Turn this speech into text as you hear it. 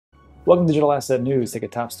Welcome to Digital Asset News. Take a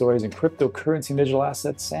top stories in cryptocurrency and digital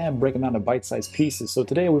assets and break them down to bite-sized pieces. So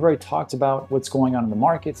today we've already talked about what's going on in the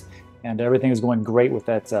market, and everything is going great with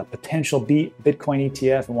that potential Bitcoin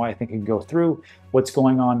ETF and why I think it can go through. What's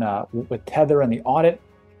going on with Tether and the audit.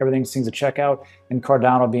 Everything seems to check out, and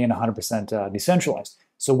Cardano being 100% decentralized.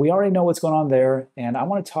 So we already know what's going on there, and I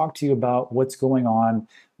want to talk to you about what's going on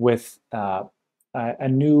with a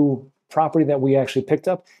new property that we actually picked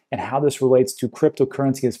up and how this relates to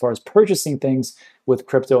cryptocurrency as far as purchasing things with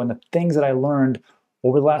crypto and the things that I learned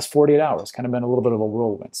over the last 48 hours. Kind of been a little bit of a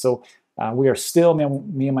whirlwind. So we are still,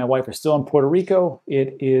 me and my wife are still in Puerto Rico.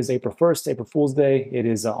 It is April 1st, April Fool's Day. It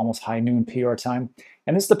is almost high noon PR time.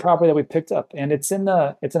 And this is the property that we picked up. And it's in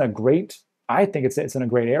a great, I think it's in a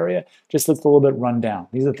great area. Just looks a little bit run down.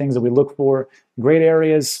 These are the things that we look for. Great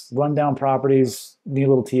areas, rundown properties, need a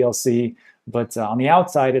little TLC. But on the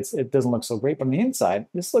outside, it doesn't look so great. But on the inside,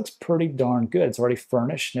 this looks pretty darn good. It's already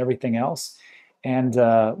furnished and everything else. And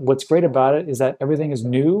what's great about it is that everything is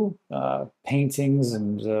new, paintings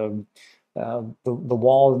and the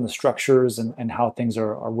walls and the structures and how things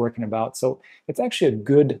are working about. So it's actually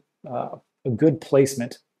a good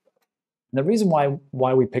placement. And the reason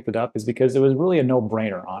why we picked it up is because it was really a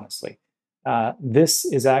no-brainer, honestly. This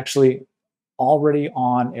is actually already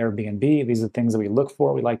on Airbnb. These are the things that we look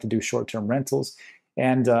for. We like to do short-term rentals.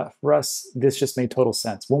 And for us, this just made total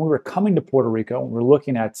sense. When we were coming to Puerto Rico, we were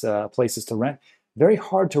looking at places to rent. Very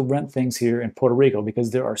hard to rent things here in Puerto Rico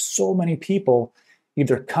because there are so many people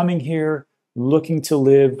either coming here, looking to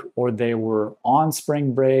live, or they were on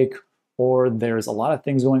spring break, or there's a lot of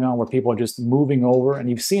things going on where people are just moving over.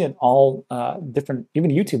 And you've seen it all different,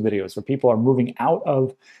 even YouTube videos where people are moving out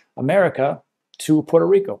of America to Puerto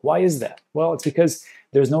Rico. Why is that? Well, it's because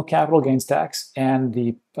there's no capital gains tax and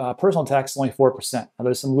the personal tax is only 4%. Now,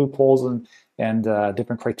 there's some loopholes and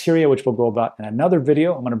different criteria, which we'll go about in another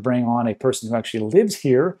video. I'm going to bring on a person who actually lives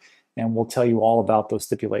here and we'll tell you all about those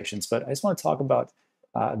stipulations. But I just want to talk about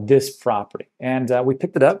this property. And we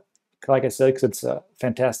picked it up, like I said, because it's a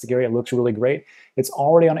fantastic area. It looks really great. It's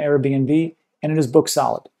already on Airbnb and it is book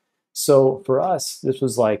solid. So for us, this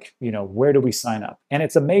was like, where do we sign up? And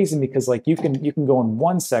it's amazing because like you can go in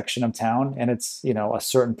one section of town and it's, a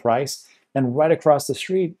certain price. And right across the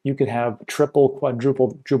street, you could have triple,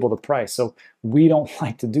 quadruple the price. So we don't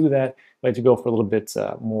like to do that. We like to go for a little bit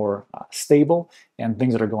more stable and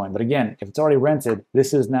things that are going. But again, if it's already rented,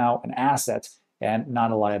 this is now an asset and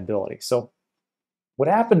not a liability. So what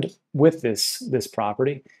happened with this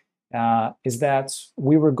property is that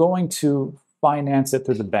we were going to finance it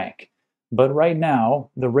through the bank. But right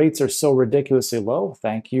now, the rates are so ridiculously low.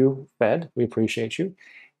 Thank you, Fed. We appreciate you.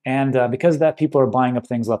 And because of that, people are buying up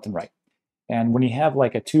things left and right. And when you have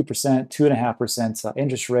like a 2%, 2.5%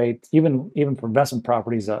 interest rate, even for investment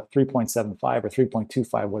properties, 3.75 or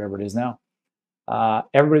 3.25, whatever it is now,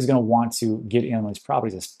 everybody's going to want to get in on these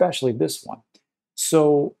properties, especially this one.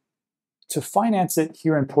 So to finance it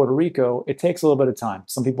here in Puerto Rico, it takes a little bit of time.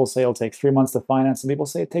 Some people say it'll take 3 months to finance. Some people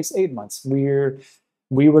say it takes 8 months. We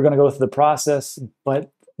were going to go through the process,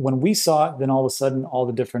 but when we saw it, then all of a sudden, all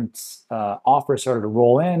the different offers started to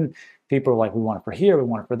roll in. People are like, we want it for here, we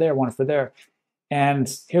want it for there, we want it for there.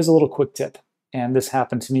 And here's a little quick tip. And this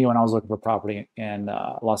happened to me when I was looking for property in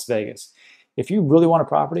Las Vegas. If you really want a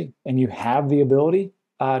property and you have the ability,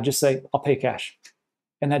 just say, I'll pay cash.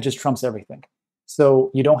 And that just trumps everything.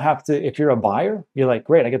 So you don't have to, if you're a buyer, you're like,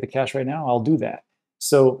 great, I get the cash right now, I'll do that.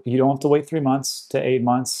 So you don't have to wait 3 months to 8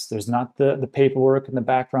 months. There's not the paperwork and the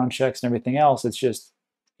background checks and everything else. It's just,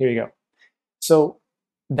 here you go. So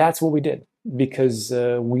that's what we did because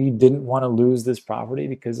we didn't want to lose this property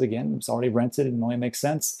because, again, it's already rented and it only makes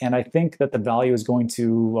sense. And I think that the value is going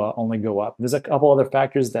to only go up. There's a couple other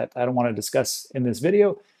factors that I don't want to discuss in this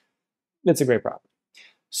video. It's a great property.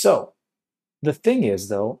 So the thing is,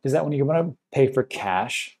 though, is that when you're going to pay for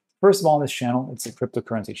cash, first of all, on this channel, it's a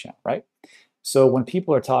cryptocurrency channel, right? So when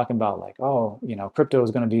people are talking about like, oh, crypto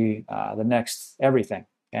is going to be the next everything,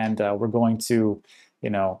 and we're going to,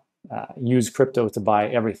 use crypto to buy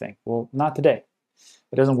everything. Well, not today.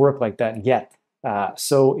 It doesn't work like that yet.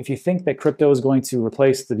 So if you think that crypto is going to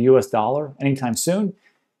replace the US dollar anytime soon,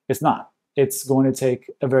 it's not. It's going to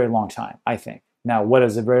take a very long time, I think. Now, what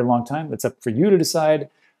is a very long time? It's up for you to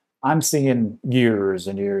decide. I'm seeing years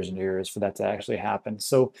and years and years for that to actually happen.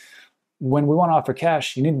 So when we want to offer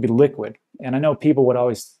cash, you need to be liquid. And I know people would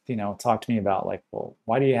always, talk to me about like, well,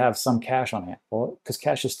 why do you have some cash on hand? Well, because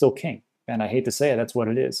cash is still king. And I hate to say it, that's what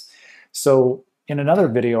it is. So in another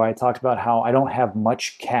video, I talked about how I don't have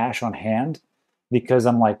much cash on hand because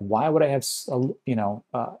I'm like, why would I have,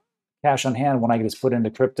 cash on hand when I can just put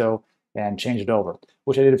into crypto and change it over,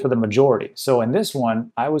 which I did for the majority. So in this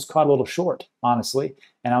one, I was caught a little short, honestly.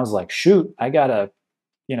 And I was like, shoot, I gotta,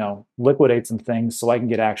 liquidate some things so I can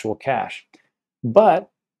get actual cash. But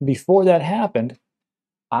before that happened,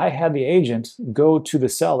 I had the agent go to the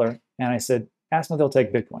seller and I said, ask them if they'll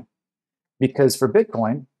take Bitcoin. Because for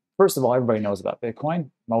Bitcoin, first of all, everybody knows about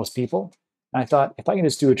Bitcoin, most people. And I thought, if I can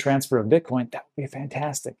just do a transfer of Bitcoin, that would be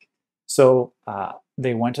fantastic. So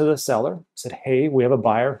they went to the seller, said, hey, we have a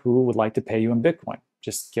buyer who would like to pay you in Bitcoin.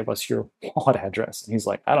 Just give us your wallet address. And he's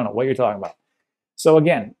like, I don't know what you're talking about. So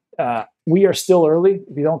again, we are still early.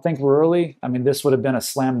 If you don't think we're early, I mean, this would have been a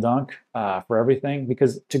slam dunk for everything,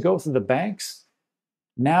 because to go through the banks,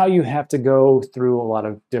 now you have to go through a lot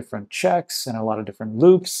of different checks and a lot of different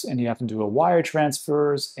loops, and you have to do a wire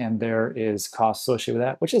transfers, and there is cost associated with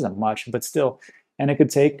that, which isn't much, but still. And it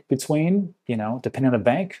could take between, depending on the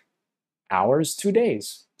bank, hours to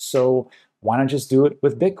days. So why not just do it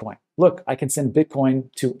with Bitcoin? Look, I can send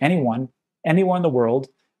Bitcoin to anyone, anywhere in the world.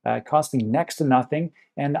 It costs me next to nothing,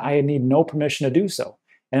 and I need no permission to do so.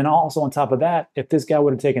 And then also on top of that, if this guy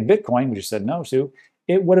would have taken Bitcoin, which you said no to,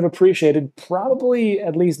 it would have appreciated probably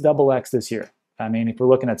at least double X this year. I mean, if we're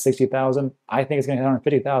looking at 60,000, I think it's going to hit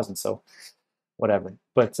 150,000. So whatever.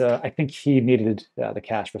 But I think he needed the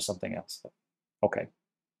cash for something else. Okay.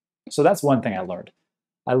 So that's one thing I learned.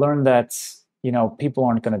 I learned that, people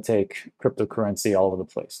aren't going to take cryptocurrency all over the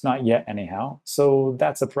place. Not yet anyhow. So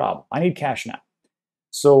that's a problem. I need cash now.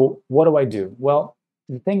 So what do? Well,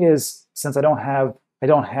 the thing is, since I don't have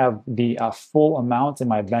the full amount in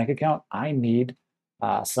my bank account, I need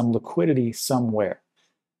some liquidity somewhere.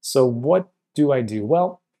 So what do?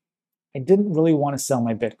 Well, I didn't really want to sell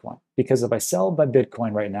my Bitcoin, because if I sell my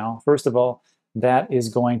Bitcoin right now, first of all, that is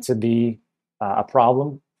going to be a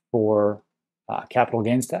problem for capital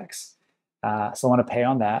gains tax. So I want to pay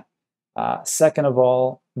on that. Second of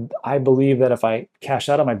all, I believe that if I cash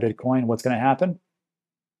out of my Bitcoin, what's going to happen?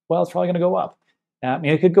 Well, it's probably going to go up. I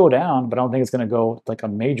mean, it could go down, but I don't think it's going to go like a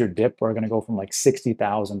major dip where we're going to go from like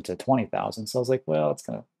 60,000 to 20,000. So I was like, well,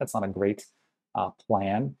 that's not a great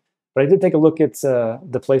plan. But I did take a look at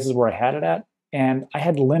the places where I had it at, and I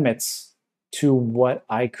had limits to what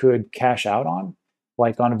I could cash out on.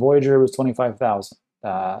 Like on Voyager, it was 25,000.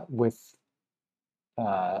 With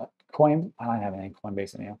Coin, I don't have any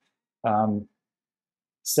Coinbase anyhow.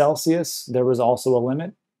 Celsius, there was also a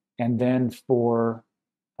limit, and then for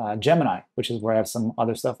Gemini, which is where I have some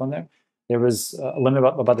other stuff on there, there was a limit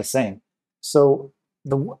about the same. So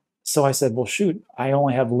I said, well, shoot, I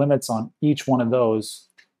only have limits on each one of those.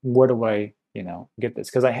 Where do I, get this?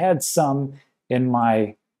 Because I had some in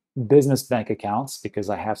my business bank accounts, because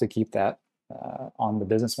I have to keep that on the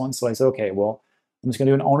business one. So I said, okay, well, I'm just going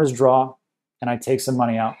to do an owner's draw, and I take some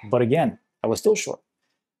money out. But again, I was still short.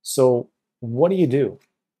 So what do?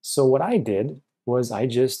 So what I did was I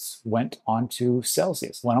just went onto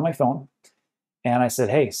Celsius, went on my phone, and I said,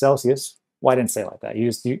 hey, Celsius. Well, I didn't say it like that.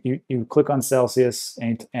 You click on Celsius,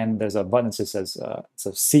 and there's a button that just says, it's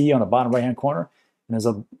a C on the bottom right-hand corner, and there's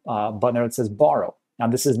a button there that says borrow. Now,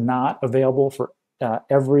 this is not available for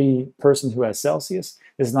every person who has Celsius.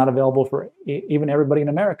 This is not available for even everybody in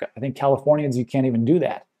America. I think Californians, you can't even do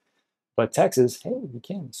that. But Texas, hey, you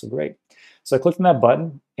can. So great. So I clicked on that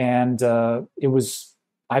button, and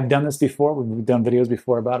I've done this before. We've done videos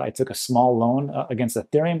before about it. I took a small loan against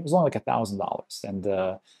Ethereum. It was only like $1,000, and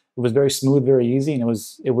it was very smooth, very easy, and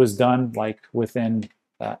it was done like within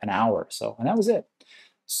an hour or so, and that was it.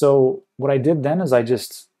 So what I did then is I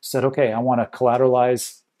just said, okay, I want to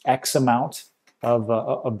collateralize X amount of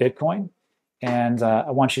Bitcoin, and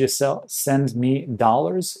I want you to send me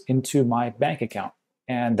dollars into my bank account,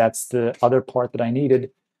 and that's the other part that I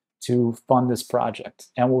needed to fund this project.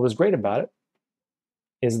 And what was great about it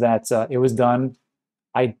is that it was done.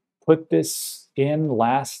 I put this in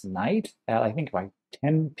last night at, I think, by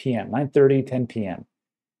 10 p.m., 9:30, 10 p.m.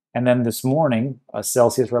 And then this morning, a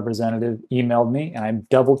Celsius representative emailed me, and I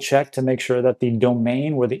double checked to make sure that the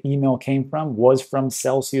domain where the email came from was from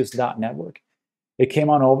celsius.network. It came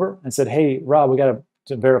on over and said, hey, Rob, we got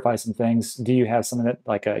to verify some things. Do you have something that,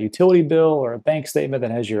 like a utility bill or a bank statement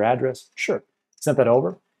that has your address? Sure. Sent that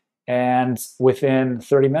over. And within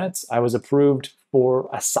 30 minutes, I was approved for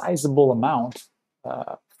a sizable amount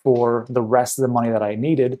for the rest of the money that I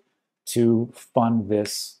needed to fund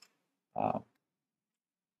this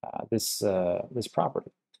this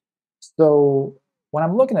property. So when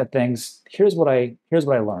I'm looking at things, here's what I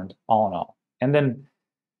learned all in all. And then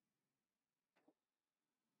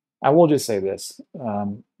I will just say this: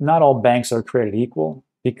 not all banks are created equal.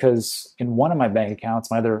 Because in one of my bank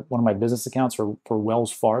accounts, one of my business accounts for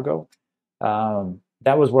Wells Fargo,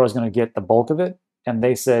 that was where I was going to get the bulk of it. and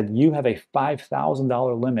they said, you have a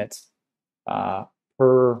 $5,000 limit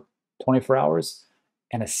per 24 hours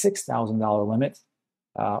and a $6,000 limit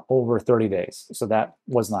over 30 days. So that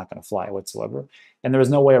was not going to fly whatsoever. And there was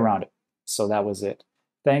no way around it. So that was it.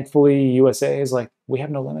 Thankfully, USA is like, we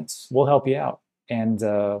have no limits. We'll help you out. And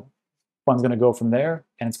fund's going to go from there,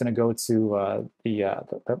 and it's going to go to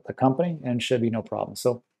the company, and should be no problem.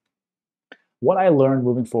 So what I learned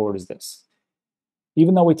moving forward is this.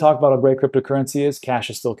 Even though we talk about how great cryptocurrency is, cash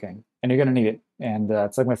is still king, and you're going to need it. And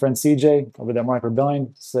it's like my friend CJ over there, Mark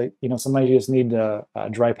Rebellion. So, you know, sometimes you just need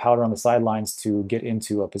dry powder on the sidelines to get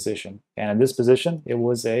into a position. And in this position, it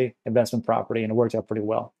was a investment property, and it worked out pretty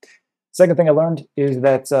well. Second thing I learned is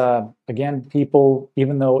that, again, people,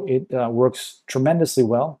 even though it works tremendously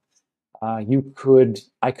well, I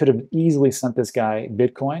could have easily sent this guy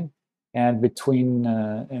Bitcoin, and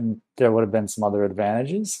and there would have been some other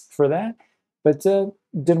advantages for that. But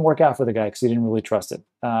didn't work out for the guy because he didn't really trust it.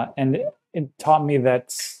 And it taught me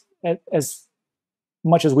that as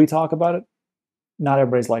much as we talk about it, not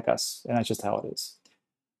everybody's like us, and that's just how it is.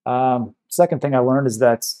 Second thing I learned is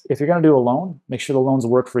that if you're going to do a loan, make sure the loans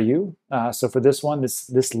work for you. So for this one,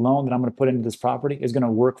 this loan that I'm going to put into this property is going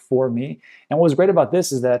to work for me. And what was great about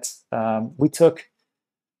this is that we took,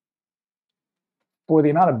 for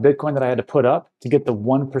the amount of Bitcoin that I had to put up to get the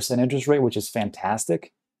 1% interest rate, which is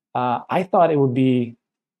fantastic. I thought it would be,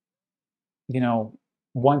 you know,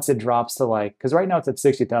 once it drops to like, because right now it's at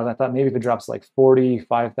 60,000. I thought maybe if it drops to like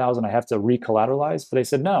 45,000, I have to recollateralize. But they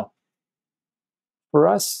said no. For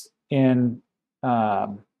us in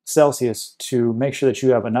Celsius to make sure that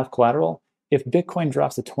you have enough collateral, if Bitcoin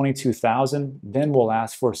drops to 22,000, then we'll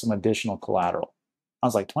ask for some additional collateral. I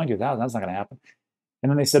was like, 22,000, that's not going to happen. And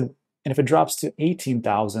then they said, and if it drops to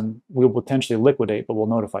 18,000, we'll potentially liquidate, but we'll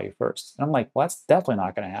notify you first. And I'm like, well, that's definitely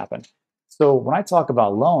not going to happen. So when I talk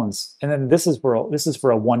about loans, and then this is for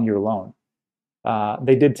a 1-year loan,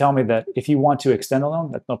 they did tell me that if you want to extend the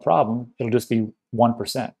loan, that's no problem. It'll just be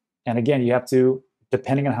 1%. And again, you have to,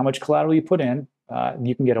 depending on how much collateral you put in,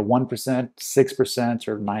 you can get a 1%, 6%,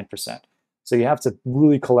 or 9%. So you have to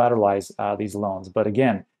really collateralize these loans. But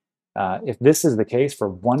again, if this is the case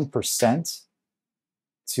for 1%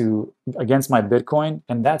 against my Bitcoin,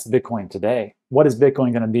 and that's Bitcoin today, what is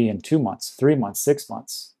Bitcoin going to be in 2 months, 3 months, 6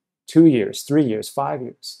 months, 2 years, 3 years, 5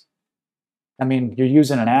 years? I mean, you're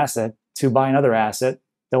using an asset to buy another asset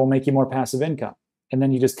that will make you more passive income. And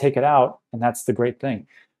then you just take it out, and that's the great thing.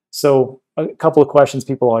 So a couple of questions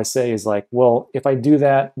people always say is like, well, if I do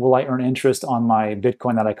that, will I earn interest on my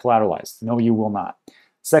Bitcoin that I collateralized? No, you will not.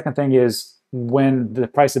 Second thing is, when the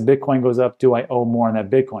price of Bitcoin goes up, do I owe more on that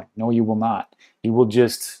Bitcoin? No, you will not. You will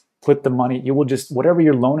just put the money, you will just, whatever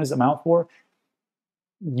your loan is amount for,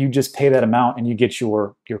 you just pay that amount and you get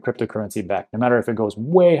your cryptocurrency back, no matter if it goes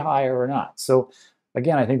way higher or not. So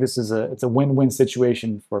again, I think this is it's a win-win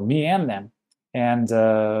situation for me and them. And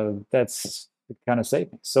that's kind of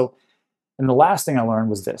saved me. So, and the last thing I learned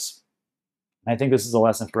was this. I think this is a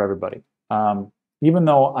lesson for everybody. Even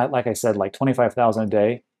though, like I said, like 25,000 a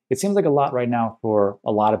day, it seems like a lot right now for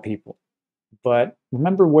a lot of people. But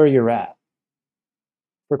remember where you're at.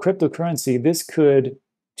 For cryptocurrency, this could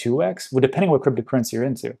 2x, well, depending on what cryptocurrency you're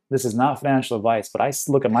into. This is not financial advice, but I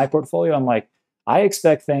look at my portfolio, I'm like, I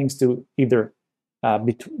expect things to either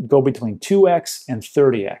go between 2x and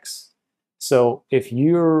 30x. So if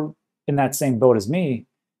you're in that same boat as me,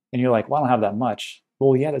 and you're like, well, I don't have that much.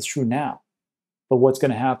 Well, yeah, that's true now. But what's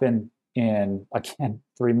going to happen in, again,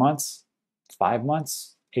 3 months, 5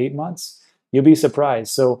 months, 8 months? You'll be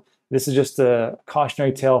surprised. So this is just a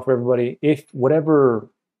cautionary tale for everybody. If whatever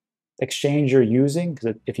exchange you're using,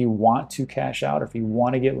 because if you want to cash out or if you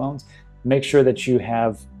want to get loans, make sure that you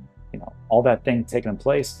have, you know, all that thing taken in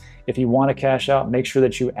place. If you want to cash out, make sure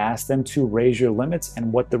that you ask them to raise your limits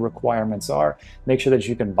and what the requirements are. Make sure that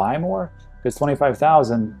you can buy more, because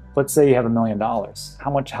 25,000, let's say you have $1 million.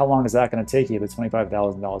 How long is that going to take you if it's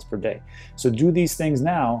 $25,000 per day? So do these things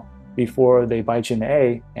now before they bite you in the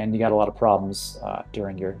A and you got a lot of problems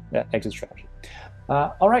during your exit strategy.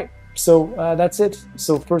 All right, so that's it.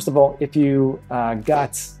 So first of all, if you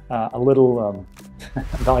got a little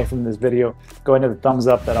value from this video, go ahead and hit the thumbs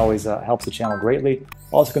up. That always helps the channel greatly.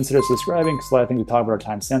 Also consider subscribing, because a lot of things we talk about are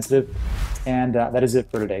time sensitive. And that is it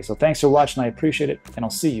for today. So thanks for watching. I appreciate it, and I'll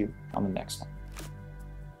see you on the next one.